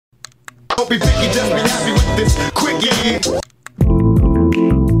be picky, just be happy with this quick, yeah.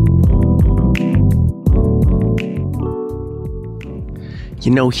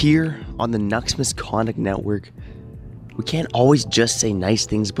 You know, here on the Nucks Misconduct Network, we can't always just say nice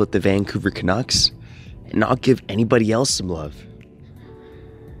things about the Vancouver Canucks and not give anybody else some love.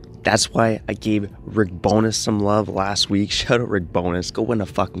 That's why I gave Rick Bowness some love last week. Shout out Rick Bowness, go win a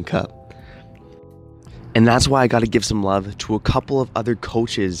fucking cup. And that's why I got to give some love to a couple of other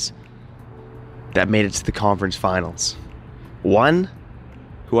coaches that made it to the conference finals. One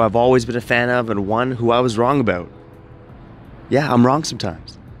who I've always been a fan of, and one who I was wrong about. Yeah, I'm wrong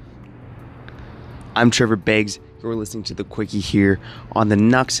sometimes. I'm Trevor Beggs. You're listening to The Quickie here on the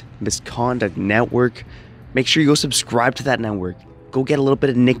Nucks Misconduct Network. Make sure you go subscribe to that network. Go get a little bit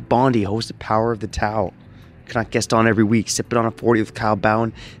of Nick Bondi, host of Power of the Towel. Canuck guest on every week. Sipping on a 40 with Kyle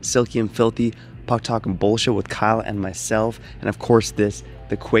Bowen, Silky and Filthy, Puck Talking Bullshit with Kyle and myself, and of course this,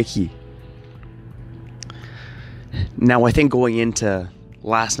 The Quickie. Now, I think going into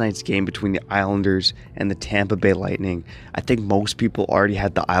last night's game between the Islanders and the Tampa Bay Lightning, I think most people already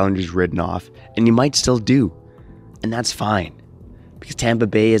had the Islanders written off, and you might still do. And that's fine, because Tampa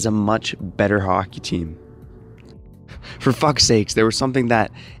Bay is a much better hockey team. For fuck's sakes, there was something that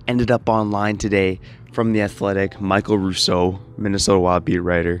ended up online today from The Athletic. Michael Rousseau, Minnesota Wild beat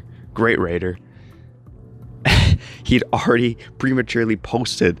writer, great writer. He'd already prematurely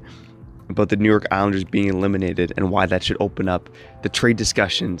posted about the New York Islanders being eliminated and why that should open up the trade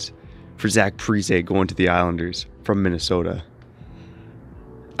discussions for Zach Parise going to the Islanders from Minnesota.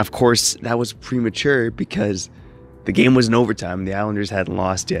 Of course, that was premature because the game was in overtime and the Islanders hadn't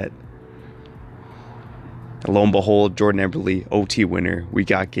lost yet. And lo and behold, Jordan Eberle, OT winner, we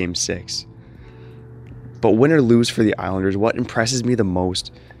got Game 6. But win or lose for the Islanders, what impresses me the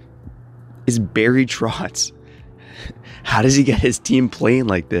most is Barry Trotz. How does he get his team playing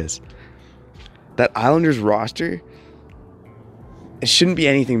like this? That Islanders roster, it shouldn't be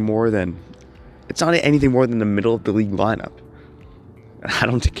anything more than, it's not anything more than the middle of the league lineup. I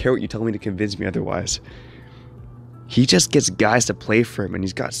don't care what you tell me to convince me otherwise. He just gets guys to play for him, and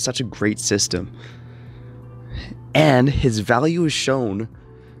he's got such a great system. And his value is shown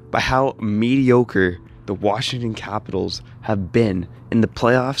by how mediocre the Washington Capitals have been in the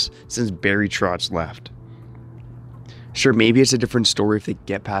playoffs since Barry Trotz left. Sure, maybe it's a different story if they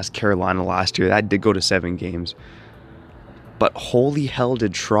get past Carolina last year. That did go to 7 games. But holy hell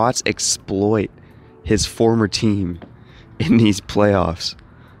did Trotz exploit his former team in these playoffs.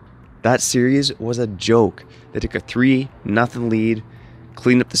 That series was a joke. They took a 3-0 lead,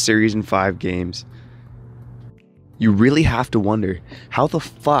 cleaned up the series in 5 games. You really have to wonder, how the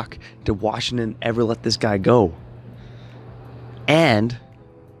fuck did Washington ever let this guy go? And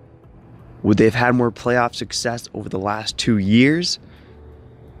would they have had more playoff success over the last 2 years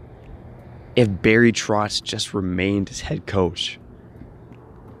if Barry Trotz just remained as head coach?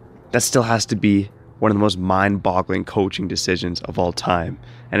 That still has to be one of the most mind-boggling coaching decisions of all time.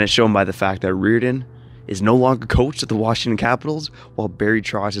 And it's shown by the fact that Reardon is no longer coach of the Washington Capitals, while Barry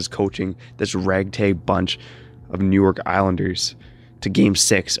Trotz is coaching this ragtag bunch of New York Islanders to Game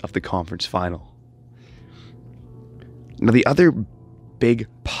 6 of the conference final. Now, the other big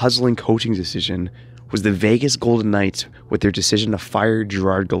puzzling coaching decision was the Vegas Golden Knights with their decision to fire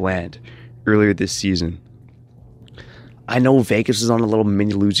Gerard Gallant earlier this season. I know Vegas was on a little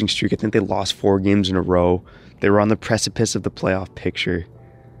mini losing streak. I think they lost 4 games in a row. They were on the precipice of the playoff picture.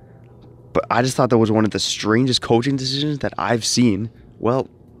 But I just thought that was one of the strangest coaching decisions that I've seen, well,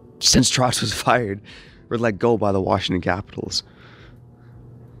 since Trotz was fired or let go by the Washington Capitals.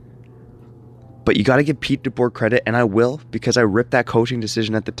 But you got to give Pete DeBoer credit, and I will, because I ripped that coaching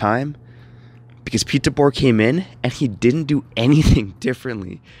decision at the time. Because Pete DeBoer came in, and he didn't do anything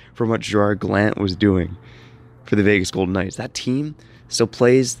differently from what Gerard Gallant was doing for the Vegas Golden Knights. That team still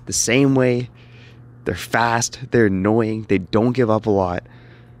plays the same way. They're fast, they're annoying, they don't give up a lot.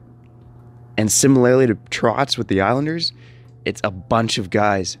 And similarly to Trotz with the Islanders, it's a bunch of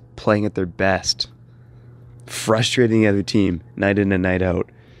guys playing at their best, frustrating the other team night in and night out.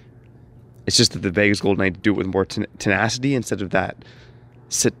 It's just that the Vegas Golden Knights do it with more tenacity instead of that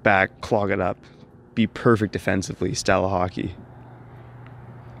sit back, clog it up, be perfect defensively style of hockey.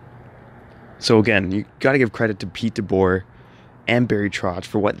 So again, you got to give credit to Pete DeBoer and Barry Trotz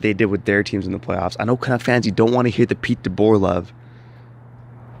for what they did with their teams in the playoffs. I know Canuck fans, you don't want to hear the Pete DeBoer love,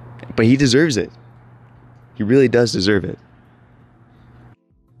 but he deserves it. He really does deserve it.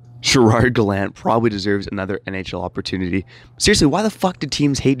 Gerard Gallant probably deserves another NHL opportunity. Seriously, why the fuck do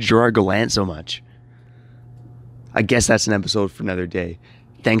teams hate Gerard Gallant so much? I guess that's an episode for another day.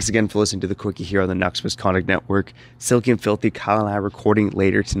 Thanks again for listening to The Quickie here on the Nucks Misconduct Network. Silky and Filthy, Kyle and I are recording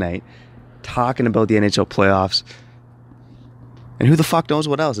later tonight. talking about the NHL playoffs. And who the fuck knows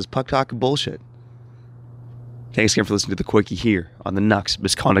what else? It's puck talking bullshit. Thanks again for listening to The Quickie here on the Nux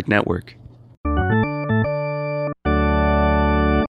Misconduct Network.